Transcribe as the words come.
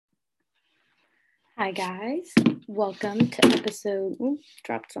Hi guys, welcome to episode.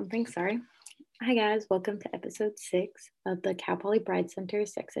 Dropped something. Sorry. Hi guys, welcome to episode 6 of the Cal Poly Bride Center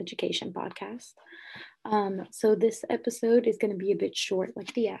Sex Education Podcast. So this episode is going to be a bit short,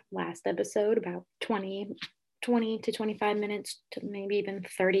 like the last episode, about 20 to 25 minutes to maybe even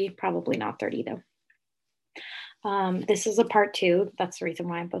 30. Probably not 30 though. This is a part 2. That's the reason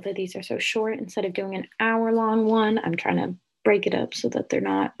why both of these are so short. Instead of doing an hour-long one, I'm trying to break it up so that they're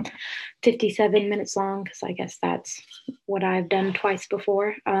not 57 minutes long, because I guess that's what I've done twice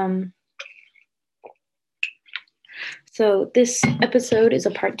before. So this episode is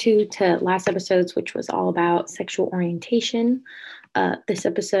a part 2 to last episode's, which was all about sexual orientation. This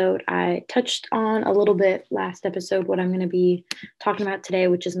episode, I touched on a little bit last episode what I'm going to be talking about today,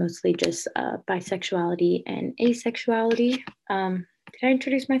 which is mostly just bisexuality and asexuality. Did I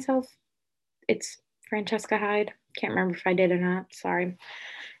introduce myself? It's Francesca Hyde. Can't remember if I did or not. Sorry.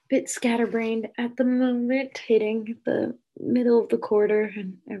 Bit scatterbrained at the moment, hitting the middle of the quarter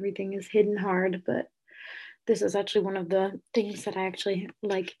and everything is hidden hard, but this is actually one of the things that I actually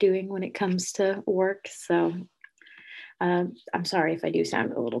like doing when it comes to work. So I'm sorry if I do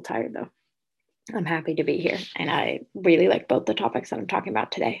sound a little tired though. I'm happy to be here and I really like both the topics that I'm talking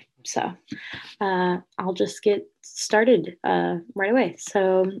about today. So I'll just get started right away.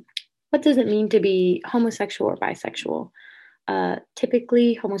 So what does it mean to be homosexual or bisexual?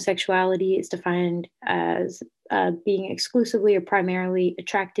 Typically, homosexuality is defined as being exclusively or primarily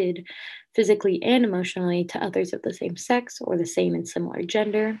attracted physically and emotionally to others of the same sex or the same and similar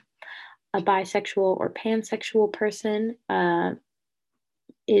gender. A bisexual or pansexual person bisexuality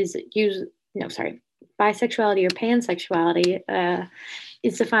or pansexuality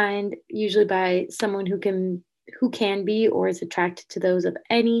is defined usually by someone who can be or is attracted to those of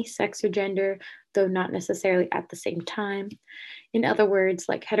any sex or gender, though not necessarily at the same time. In other words,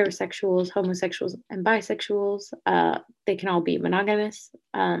 like heterosexuals, homosexuals, and bisexuals, they can all be monogamous.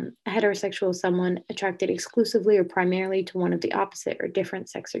 A heterosexual is someone attracted exclusively or primarily to one of the opposite or different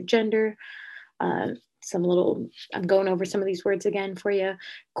sex or gender. I'm going over some of these words again for you.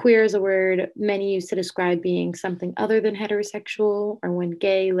 Queer is a word many use to describe being something other than heterosexual, or when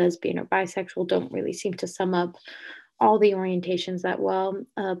gay, lesbian, or bisexual don't really seem to sum up all the orientations that well.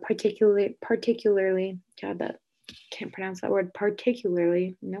 Particularly, God, that can't pronounce that word.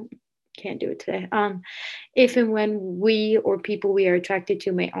 Particularly, nope, can't do it today. If and when we or people we are attracted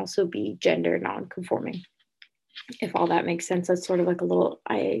to may also be gender non-conforming. If all that makes sense, that's sort of like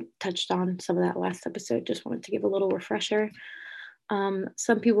I touched on some of that last episode, just wanted to give a little refresher.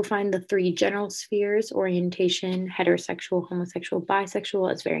 Some people find the 3 general spheres, orientation, heterosexual, homosexual,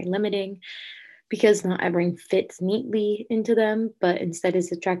 bisexual, as very limiting because not everyone fits neatly into them, but instead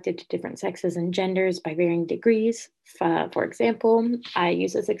is attracted to different sexes and genders by varying degrees. For example, I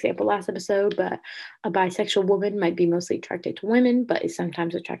used this example last episode, but a bisexual woman might be mostly attracted to women, but is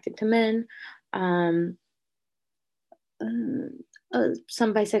sometimes attracted to men.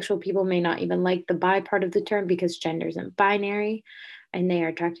 Some bisexual people may not even like the bi part of the term because gender isn't binary and they are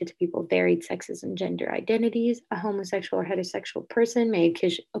attracted to people of varied sexes and gender identities. A homosexual or heterosexual person may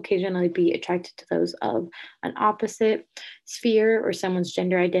occasionally be attracted to those of an opposite sphere, or someone's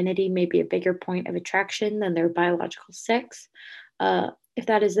gender identity may be a bigger point of attraction than their biological sex. If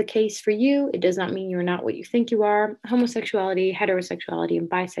that is the case for you, it does not mean you're not what you think you are. Homosexuality, heterosexuality, and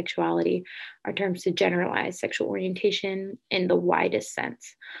bisexuality are terms to generalize sexual orientation in the widest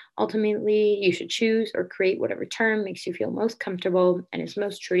sense. Ultimately, you should choose or create whatever term makes you feel most comfortable and is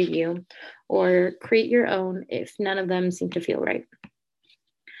most true to you, or create your own if none of them seem to feel right.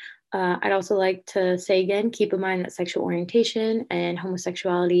 I'd also like to say again, keep in mind that sexual orientation and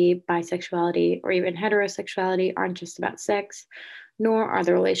homosexuality, bisexuality, or even heterosexuality aren't just about sex, nor are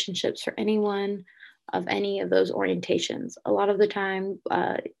the relationships for anyone of any of those orientations. A lot of the time,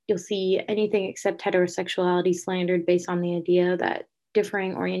 you'll see anything except heterosexuality slandered based on the idea that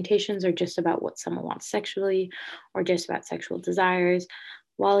differing orientations are just about what someone wants sexually or just about sexual desires.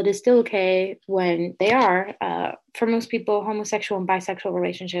 While it is still okay when they are, for most people, homosexual and bisexual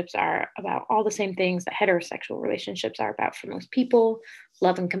relationships are about all the same things that heterosexual relationships are about for most people: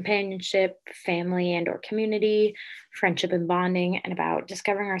 love and companionship, family and or community, friendship and bonding, and about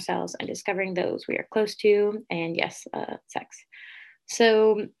discovering ourselves and discovering those we are close to, and yes, sex.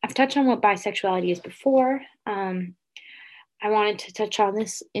 So I've touched on what bisexuality is before. I wanted to touch on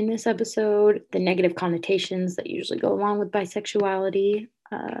this in this episode, the negative connotations that usually go along with bisexuality.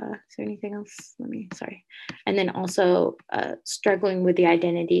 Is there anything else? Sorry. And then also struggling with the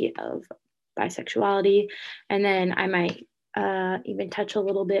identity of bisexuality. And then I might even touch a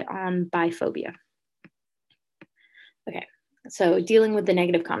little bit on biphobia. Okay, So, dealing with the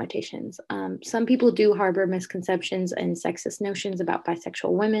negative connotations. Some people do harbor misconceptions and sexist notions about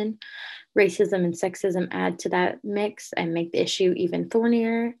bisexual women. Racism and sexism add to that mix and make the issue even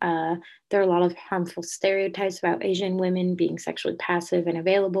thornier. There are a lot of harmful stereotypes about Asian women being sexually passive and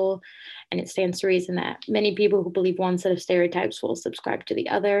available, and it stands to reason that many people who believe one set of stereotypes will subscribe to the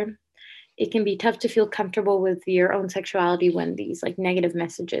other. It can be tough to feel comfortable with your own sexuality when these like negative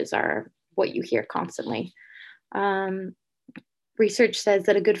messages are what you hear constantly. Um, Research says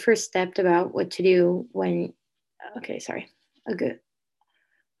that a good first step about what to do when, okay, sorry, a good,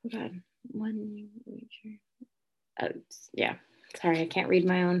 oh God, when, uh, yeah, sorry, I can't read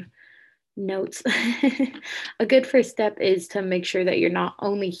my own notes. A good first step is to make sure that you're not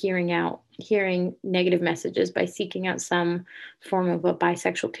only hearing negative messages by seeking out some form of a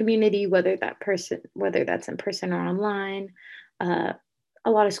bisexual community, whether that's in person or online. Uh, a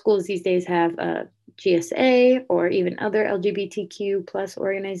lot of schools these days have a GSA or even other LGBTQ plus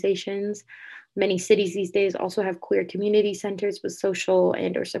organizations. Many cities these days also have queer community centers with social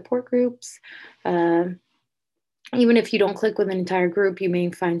and or support groups. Uh, Even if you don't click with an entire group, you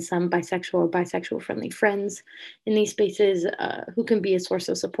may find some bisexual or bisexual friendly friends in these spaces who can be a source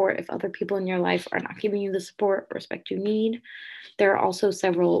of support if other people in your life are not giving you the support or respect you need. There are also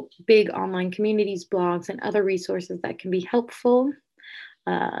several big online communities, blogs, and other resources that can be helpful.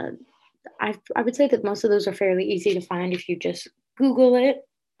 Uh, I would say that most of those are fairly easy to find if you just Google it.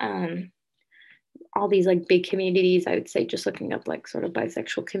 Um, all these like big communities, I would say just looking up like sort of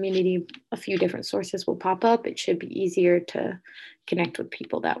bisexual community, a few different sources will pop up. It should be easier to connect with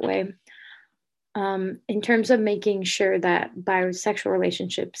people that way. In terms of making sure that bisexual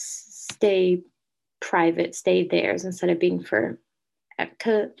relationships stay private, stay theirs instead of being for,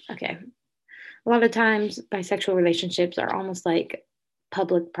 okay, a lot of times bisexual relationships are almost like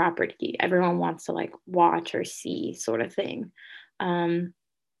public property. Everyone wants to like watch or see sort of thing. Um,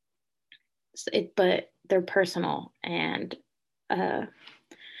 but they're personal and uh,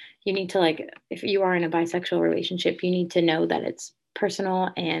 you need to like if you are in a bisexual relationship you need to know that it's personal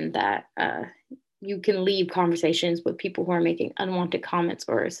and that you can leave conversations with people who are making unwanted comments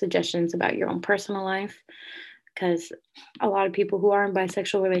or suggestions about your own personal life because a lot of people who are in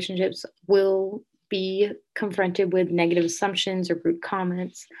bisexual relationships will be confronted with negative assumptions or rude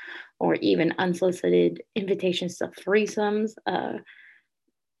comments or even unsolicited invitations to threesomes.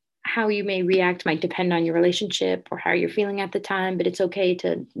 How you may react might depend on your relationship or how you're feeling at the time, but it's okay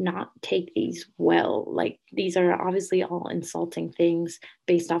to not take these well. Like these are obviously all insulting things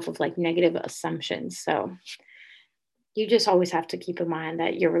based off of like negative assumptions. So you just always have to keep in mind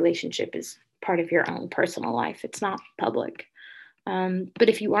that your relationship is part of your own personal life, it's not public. But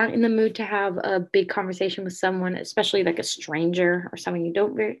if you aren't in the mood to have a big conversation with someone, especially like a stranger or someone you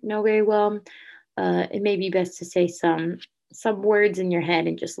don't know very well, it may be best to say some words in your head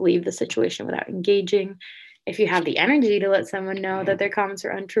and just leave the situation without engaging. If you have the energy to let someone know that their comments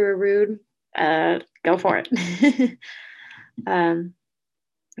are untrue or rude, go for it. um,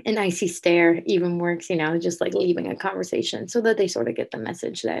 an icy stare even works, just like leaving a conversation so that they sort of get the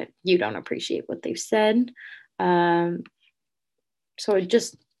message that you don't appreciate what they've said. Um, so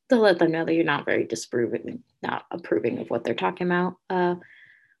just to let them know that you're not very disapproving, not approving of what they're talking about.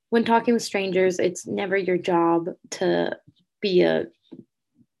 When talking with strangers, it's never your job to be a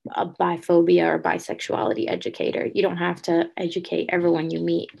biphobia or bisexuality educator. You don't have to educate everyone you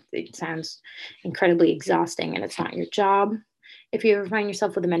meet. It sounds incredibly exhausting and it's not your job. If you ever find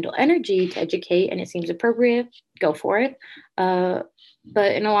yourself with the mental energy to educate and it seems appropriate, go for it.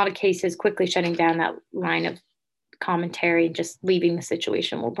 But in a lot of cases, quickly shutting down that line of commentary and just leaving the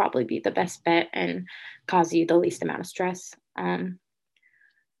situation will probably be the best bet and cause you the least amount of stress.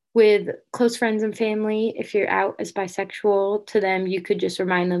 With close friends and family, if you're out as bisexual to them, you could just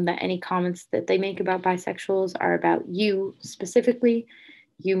remind them that any comments that they make about bisexuals are about you specifically.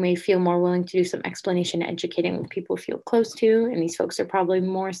 You may feel more willing to do some explanation and educating with people you feel close to, and these folks are probably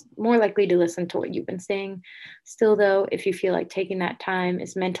more likely to listen to what you've been saying. Still, though, if you feel like taking that time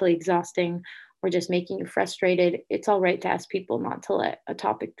is mentally exhausting or just making you frustrated, it's all right to ask people not to let a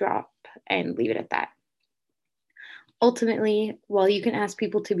topic drop and leave it at that. Ultimately, while you can ask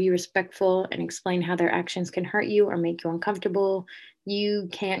people to be respectful and explain how their actions can hurt you or make you uncomfortable, you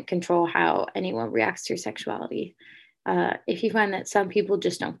can't control how anyone reacts to your sexuality. If you find that some people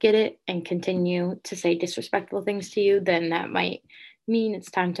just don't get it and continue to say disrespectful things to you, then that might mean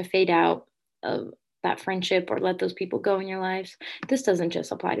it's time to fade out of that friendship or let those people go in your lives. This doesn't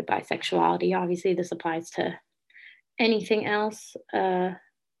just apply to bisexuality. Obviously, this applies to anything else.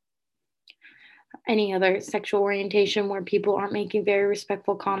 Any other sexual orientation where people aren't making very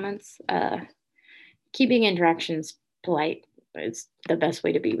respectful comments. Keeping interactions polite it's the best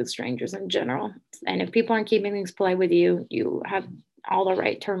way to be with strangers in general. And if people aren't keeping things polite with you, you have all the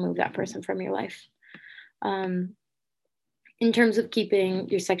right to remove that person from your life. Um, in terms of keeping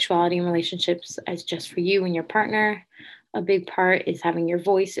your sexuality and relationships as just for you and your partner, a big part is having your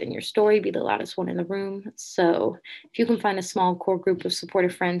voice and your story be the loudest one in the room. So, if you can find a small core group of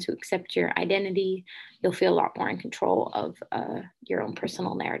supportive friends who accept your identity, you'll feel a lot more in control of your own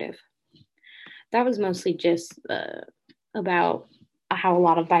personal narrative. That was mostly just about how a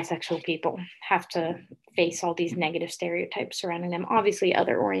lot of bisexual people have to face all these negative stereotypes surrounding them. Obviously,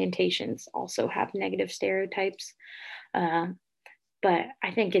 other orientations also have negative stereotypes, uh, but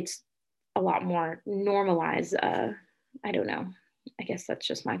I think it's a lot more normalized. I don't know. I guess that's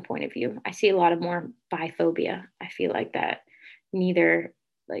just my point of view. I see a lot of more biphobia. I feel like that neither,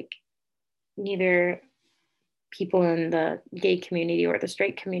 like, neither people in the gay community or the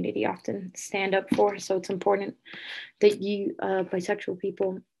straight community often stand up for. So it's important that you, bisexual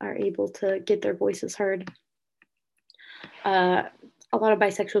people, are able to get their voices heard. Uh, a lot of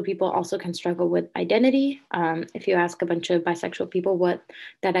bisexual people also can struggle with identity. If you ask a bunch of bisexual people what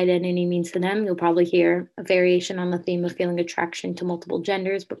that identity means to them, you'll probably hear a variation on the theme of feeling attraction to multiple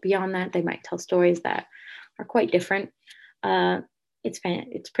genders. But beyond that, they might tell stories that are quite different. Uh,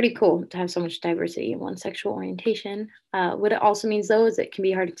 it's pretty cool to have so much diversity in one sexual orientation. What it also means, though, is it can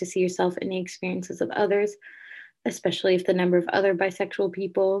be hard to see yourself in the experiences of others, especially if the number of other bisexual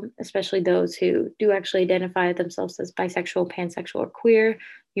people, especially those who do actually identify themselves as bisexual, pansexual, or queer,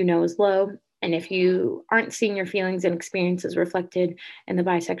 is low. And if you aren't seeing your feelings and experiences reflected in the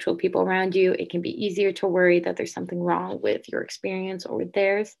bisexual people around you, it can be easier to worry that there's something wrong with your experience or with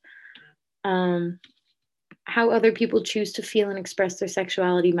theirs. How other people choose to feel and express their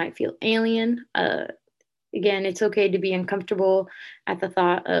sexuality might feel alien. Again, it's okay to be uncomfortable at the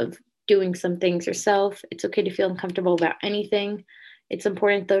thought of doing some things yourself. It's okay to feel uncomfortable about anything. It's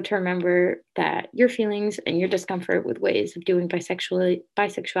important, though, to remember that your feelings and your discomfort with ways of doing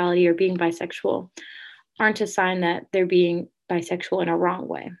bisexuality or being bisexual aren't a sign that they're being bisexual in a wrong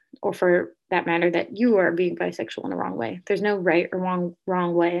way, or for that matter, that you are being bisexual in a wrong way. There's no right or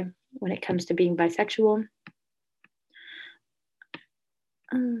wrong way when it comes to being bisexual.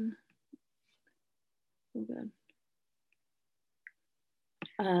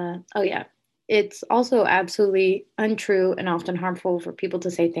 Oh yeah, it's also absolutely untrue and often harmful for people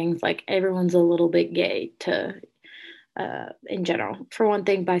to say things like everyone's a little bit gay to in general. For one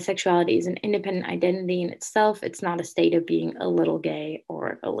thing, bisexuality is an independent identity in itself. It's not a state of being a little gay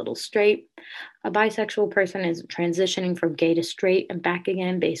or a little straight. A bisexual person is transitioning from gay to straight and back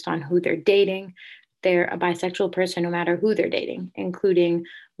again based on who they're dating. They're a bisexual person no matter who they're dating, including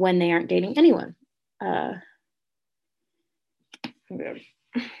when they aren't dating anyone. Uh,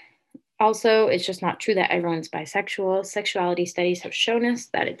 Also, it's just not true that everyone's bisexual. Sexuality studies have shown us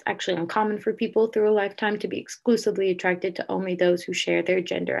that it's actually uncommon for people through a lifetime to be exclusively attracted to only those who share their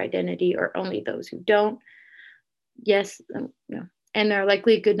gender identity or only those who don't. Yes, no. And there are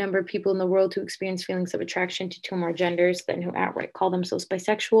likely a good number of people in the world who experience feelings of attraction to two or more genders than who outright call themselves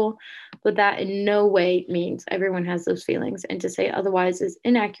bisexual. But that in no way means everyone has those feelings. And to say otherwise is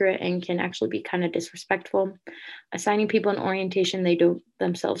inaccurate and can actually be kind of disrespectful. Assigning people an orientation they don't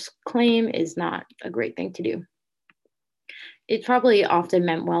themselves claim is not a great thing to do. It probably often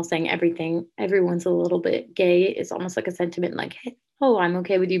meant well saying everyone's a little bit gay is almost like a sentiment like, hey, oh, I'm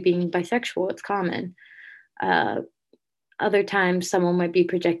okay with you being bisexual. It's common. Uh, Other times, someone might be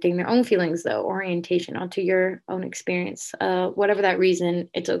projecting their own feelings, though, orientation onto your own experience. Whatever that reason,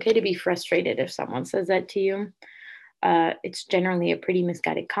 it's okay to be frustrated if someone says that to you. It's generally a pretty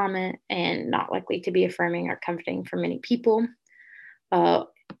misguided comment and not likely to be affirming or comforting for many people. Uh,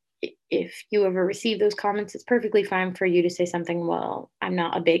 if you ever receive those comments, it's perfectly fine for you to say something, well, I'm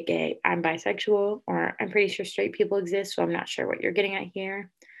not a bit gay, I'm bisexual, or I'm pretty sure straight people exist, so I'm not sure what you're getting at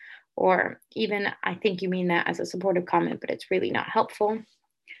here. Or even, I think you mean that as a supportive comment, but it's really not helpful.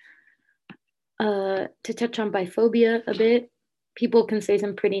 To touch on biphobia a bit, people can say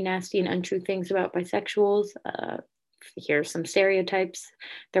some pretty nasty and untrue things about bisexuals. Here are some stereotypes.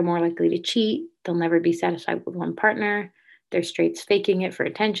 They're more likely to cheat. They'll never be satisfied with one partner. They're straights faking it for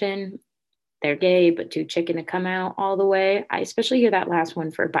attention. They're gay, but too chicken to come out all the way. I especially hear that last one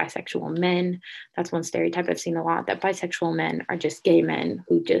for bisexual men. That's one stereotype I've seen a lot, that bisexual men are just gay men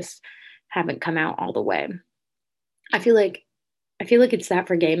who just haven't come out all the way. I feel like it's that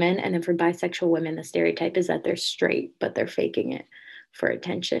for gay men, and then for bisexual women, the stereotype is that they're straight, but they're faking it for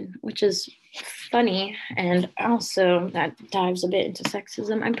attention, which is funny. And also that dives a bit into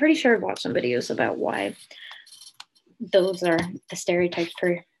sexism. I'm pretty sure I've watched some videos about why those are the stereotypes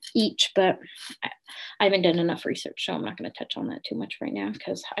for each, but I haven't done enough research, so I'm not going to touch on that too much right now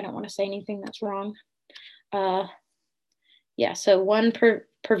because I don't want to say anything that's wrong. Yeah, so one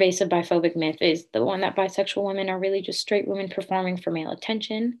pervasive biphobic myth is the one that bisexual women are really just straight women performing for male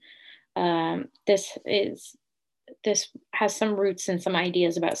attention. This has some roots in some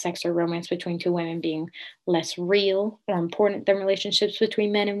ideas about sex or romance between two women being less real or important than relationships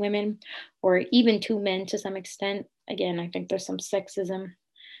between men and women, or even two men to some extent. Again, I think there's some sexism,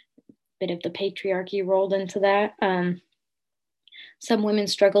 bit of the patriarchy rolled into that. Some women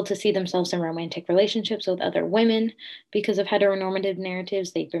struggle to see themselves in romantic relationships with other women because of heteronormative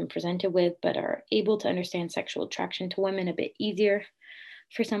narratives they've been presented with, but are able to understand sexual attraction to women a bit easier.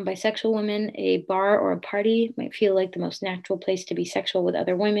 For some bisexual women, a bar or a party might feel like the most natural place to be sexual with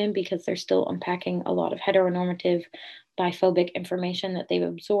other women because they're still unpacking a lot of heteronormative, biphobic information that they've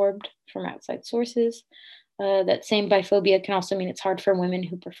absorbed from outside sources. That same biphobia can also mean it's hard for women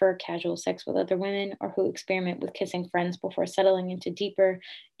who prefer casual sex with other women or who experiment with kissing friends before settling into deeper,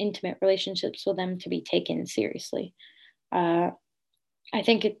 intimate relationships with them to be taken seriously. I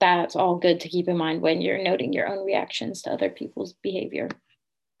think that's all good to keep in mind when you're noting your own reactions to other people's behavior.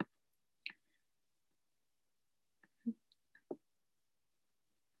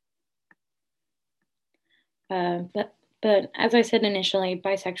 But as I said initially,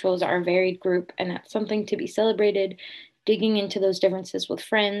 bisexuals are a varied group, and that's something to be celebrated. Digging into those differences with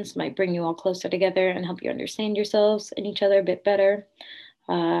friends might bring you all closer together and help you understand yourselves and each other a bit better.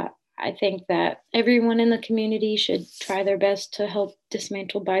 I think that everyone in the community should try their best to help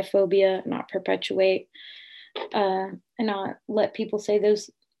dismantle biphobia, not perpetuate, and not let people say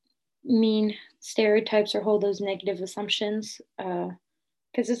those mean stereotypes or hold those negative assumptions.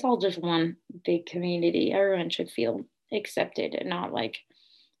 Because it's all just one big community. Everyone should feel accepted and not like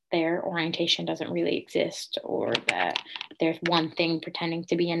their orientation doesn't really exist or that there's one thing pretending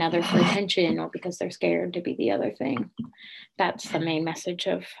to be another for attention or because they're scared to be the other thing. That's the main message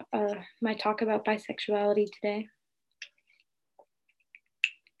of my talk about bisexuality today.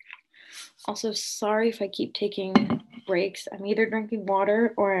 Also, sorry if I keep taking breaks. I'm either drinking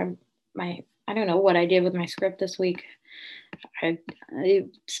water or I don't know what I did with my script this week. I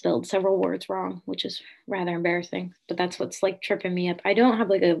spelled several words wrong, which is rather embarrassing, but that's what's like tripping me up. I don't have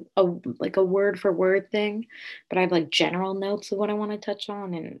like a word for word thing, but I have like general notes of what I want to touch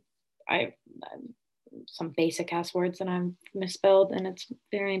on, and I some basic ass words that I'm misspelled, and it's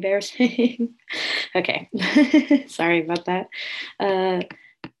very embarrassing. Okay, sorry about that.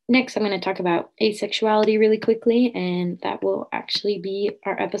 Next, I'm going to talk about asexuality really quickly, and that will actually be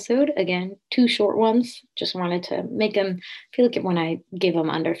our episode. Again, 2 short ones. Just wanted to make them feel like when I give them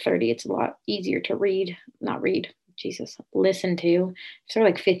under 30, it's a lot easier to listen to. If they're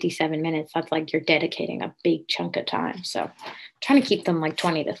like 57 minutes, that's like you're dedicating a big chunk of time. So I'm trying to keep them like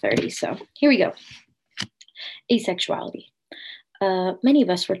 20 to 30. So here we go. Asexuality. Many of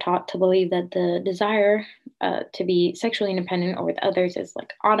us were taught to believe that the desire to be sexually independent or with others is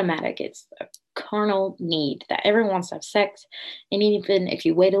like automatic. It's a carnal need that everyone wants to have sex. And even if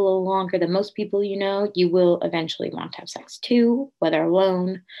you wait a little longer than most people you know, you will eventually want to have sex too, whether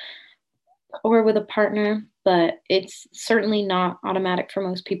alone or with a partner. But it's certainly not automatic for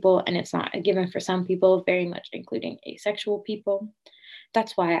most people, and it's not a given for some people, very much including asexual people.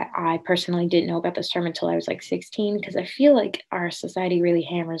 That's why I personally didn't know about this term until I was like 16, because I feel like our society really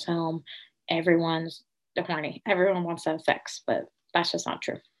hammers home everyone's horny. Everyone wants to have sex, but that's just not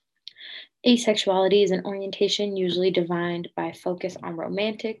true. Asexuality is an orientation usually defined by focus on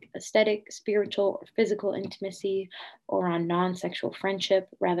romantic, aesthetic, spiritual, or physical intimacy, or on non sexual friendship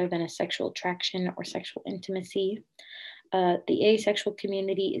rather than a sexual attraction or sexual intimacy. The asexual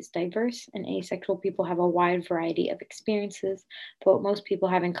community is diverse, and asexual people have a wide variety of experiences. But what most people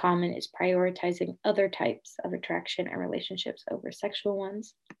have in common is prioritizing other types of attraction and relationships over sexual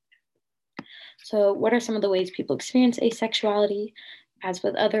ones. So, what are some of the ways people experience asexuality? As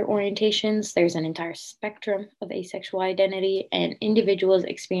with other orientations, there's an entire spectrum of asexual identity, and individuals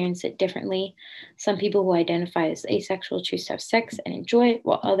experience it differently. Some people who identify as asexual choose to have sex and enjoy it,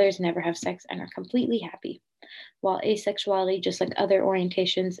 while others never have sex and are completely happy. While asexuality, just like other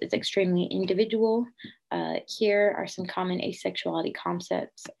orientations, is extremely individual, here are some common asexuality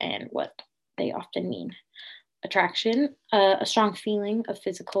concepts and what they often mean. Attraction, a strong feeling of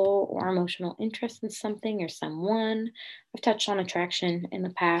physical or emotional interest in something or someone. I've touched on attraction in the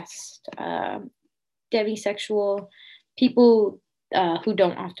past. Demisexual, people who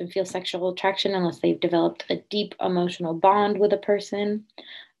don't often feel sexual attraction unless they've developed a deep emotional bond with a person.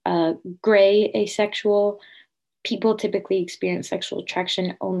 Gray asexual, people typically experience sexual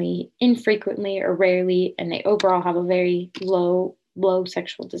attraction only infrequently or rarely, and they overall have a very low low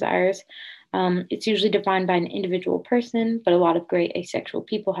sexual desires. It's usually defined by an individual person, but a lot of gray asexual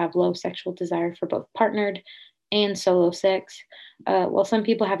people have low sexual desire for both partnered and solo sex. While some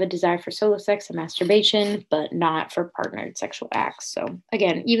people have a desire for solo sex and masturbation, but not for partnered sexual acts. So,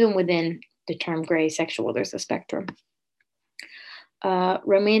 again, even within the term gray sexual, there's a spectrum.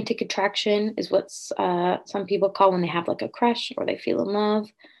 Romantic attraction is what some people call when they have like a crush or they feel in love.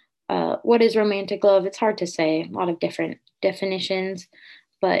 What is romantic love? It's hard to say, a lot of different definitions,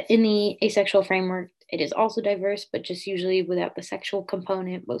 but in the asexual framework, it is also diverse, but just usually without the sexual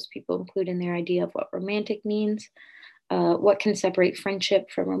component. Most people include in their idea of what romantic means. What can separate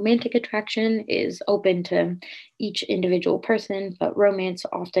friendship from romantic attraction is open to each individual person, but romance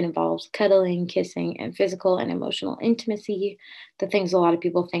often involves cuddling, kissing, and physical and emotional intimacy, the things a lot of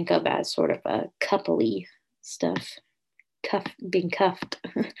people think of as sort of a coupley stuff, being cuffed.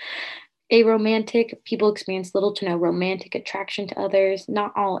 Aromantic people experience little to no romantic attraction to others.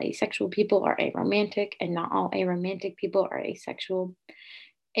 Not all asexual people are aromantic, and not all aromantic people are asexual.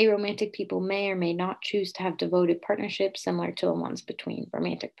 Aromantic people may or may not choose to have devoted partnerships similar to the ones between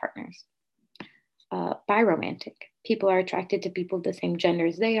romantic partners. Biromantic people are attracted to people of the same gender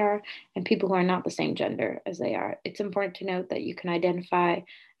as they are, and people who are not the same gender as they are. It's important to note that you can identify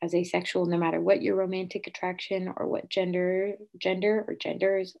as asexual no matter what your romantic attraction or what gender or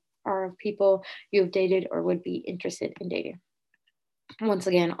genders are of people you have dated or would be interested in dating. Once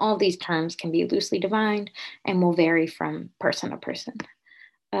again, all these terms can be loosely defined and will vary from person to person.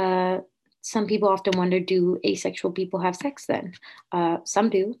 Uh, some people often wonder, do asexual people have sex then? Some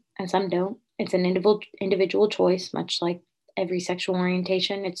do, and some don't. It's an individual choice, much like every sexual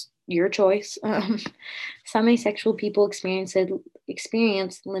orientation. It's your choice. Some asexual people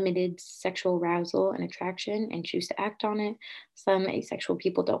experience limited sexual arousal and attraction and choose to act on it. Some asexual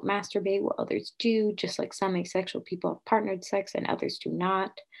people don't masturbate, while others do, just like some asexual people have partnered sex and others do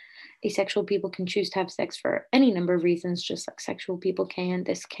not. Asexual people can choose to have sex for any number of reasons, just like sexual people can.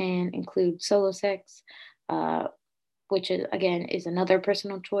 This can include solo sex, which is, again, is another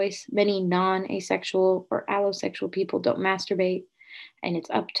personal choice. Many non-asexual or allosexual people don't masturbate, and it's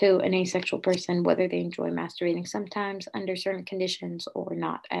up to an asexual person whether they enjoy masturbating sometimes under certain conditions or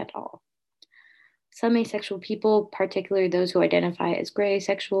not at all. Some asexual people, particularly those who identify as gray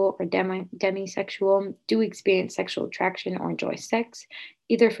asexual or demisexual, do experience sexual attraction or enjoy sex,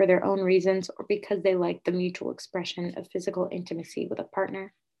 either for their own reasons or because they like the mutual expression of physical intimacy with a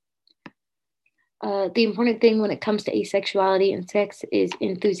partner. The important thing when it comes to asexuality and sex is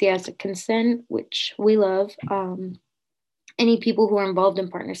enthusiastic consent, which we love. Any people who are involved in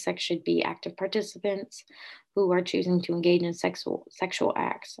partner sex should be active participants who are choosing to engage in sexual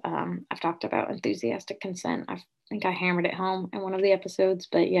acts. I've talked about enthusiastic consent. I think I hammered it home in one of the episodes,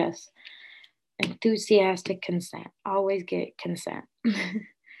 but yes, enthusiastic consent. Always get consent.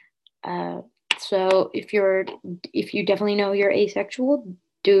 So if you definitely know you're asexual,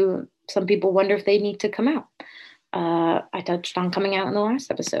 do some people wonder if they need to come out? I touched on coming out in the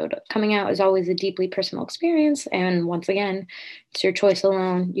last episode. Coming out is always a deeply personal experience, and once again, it's your choice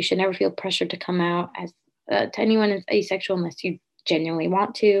alone. You should never feel pressured to come out as to anyone as asexual unless you genuinely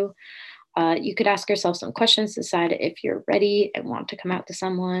want to. You could ask yourself some questions, decide if you're ready and want to come out to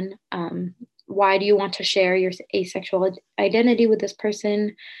someone. Why do you want to share your asexual identity with this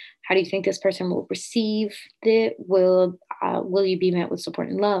person? How do you think this person will receive it? Will you be met with support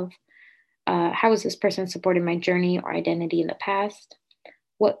and love? How has this person supported my journey or identity in the past?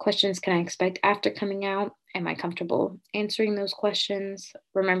 What questions can I expect after coming out? Am I comfortable answering those questions?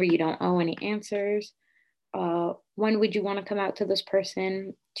 Remember, you don't owe any answers. When would you want to come out to this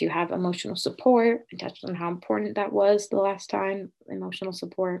person? Do you have emotional support? I touched on how important that was the last time, emotional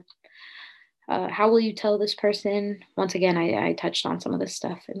support. How will you tell this person? Once again, I touched on some of this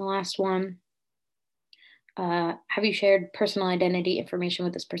stuff in the last one. Have you shared personal identity information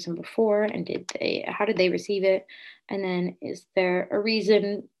with this person before, and how did they receive it? And then is there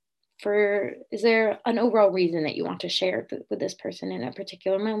an overall reason that you want to share with this person in a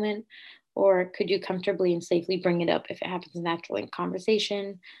particular moment? Or could you comfortably and safely bring it up if it happens naturally in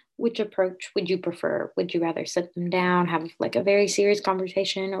conversation? Which approach would you prefer? Would you rather sit them down, have like a very serious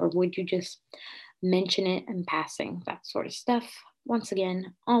conversation, or would you just mention it in passing, that sort of stuff? Once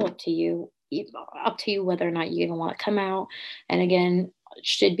again, all up to you. Up to you whether or not you even want to come out. And again, it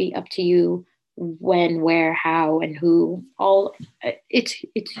should be up to you when, where, how, and who. It's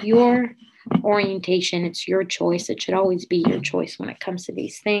your orientation. It's your choice. It should always be your choice when it comes to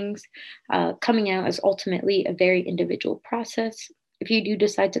these things. Coming out is ultimately a very individual process. If you do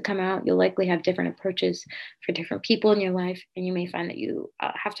decide to come out, you'll likely have different approaches for different people in your life, and you may find that you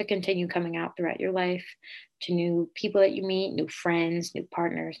have to continue coming out throughout your life to new people that you meet, new friends, new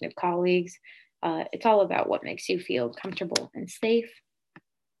partners, new colleagues. It's all about what makes you feel comfortable and safe.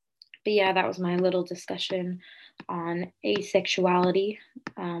 But yeah, that was my little discussion on asexuality.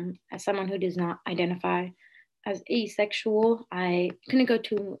 As someone who does not identify as asexual, I couldn't go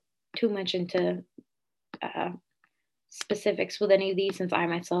too much into specifics with any of these since I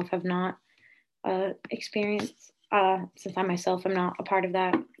myself have not experienced, since I myself am not a part of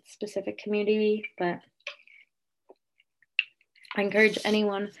that specific community. But I encourage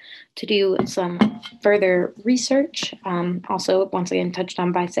anyone to do some further research. Also, once again, touched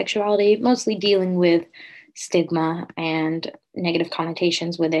on bisexuality, mostly dealing with stigma and negative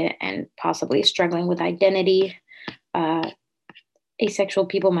connotations with it, and possibly struggling with identity. Asexual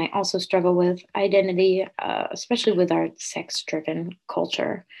people might also struggle with identity, especially with our sex-driven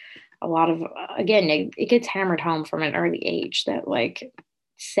culture. A lot of, again, it gets hammered home from an early age that like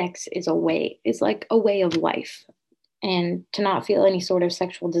sex is like a way of life, and to not feel any sort of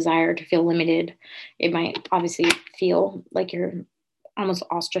sexual desire, to feel limited, it might obviously feel like you're almost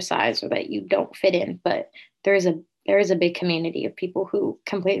ostracized or that you don't fit in. But there is a big community of people who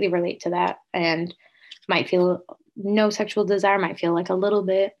completely relate to that and might feel no sexual desire, might feel like a little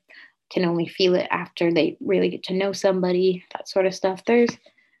bit, can only feel it after they really get to know somebody, that sort of stuff. There's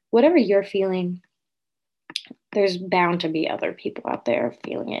whatever you're feeling, there's bound to be other people out there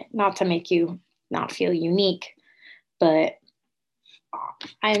feeling it, not to make you not feel unique, but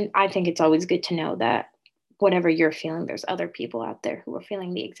I think it's always good to know that whatever you're feeling, there's other people out there who are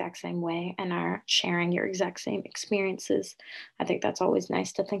feeling the exact same way and are sharing your exact same experiences. I think that's always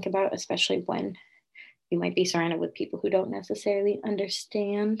nice to think about, especially when you might be surrounded with people who don't necessarily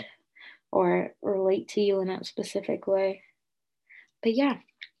understand or relate to you in that specific way. But yeah,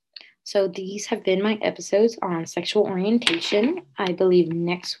 so these have been my episodes on sexual orientation. I believe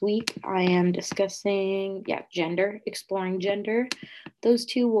next week I am discussing, gender, exploring gender. Those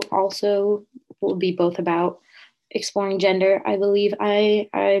two will be both about exploring gender. I believe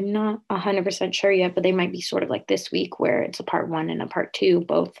I'm not 100% sure yet, but they might be sort of like this week where it's a part 1 and a part 2,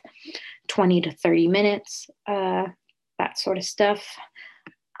 both 20 to 30 minutes, that sort of stuff.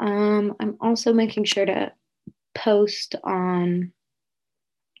 I'm also making sure to post on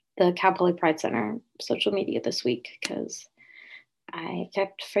the Cal Poly Pride Center social media this week because I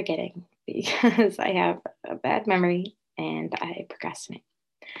kept forgetting because I have a bad memory and I procrastinate.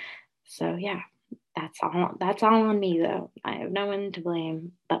 So yeah, that's all on me though. I have no one to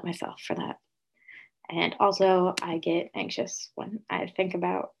blame but myself for that. And also I get anxious when I think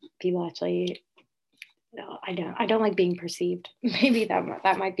about people actually, no, I don't like being perceived. Maybe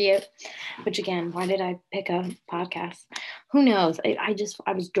that might be it. Which again, why did I pick a podcast? Who knows? I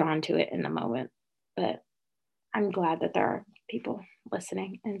was drawn to it in the moment, but I'm glad that there are people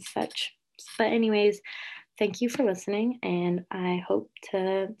listening and such. But anyways, thank you for listening, and I hope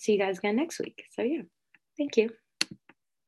to see you guys again next week. So yeah, thank you.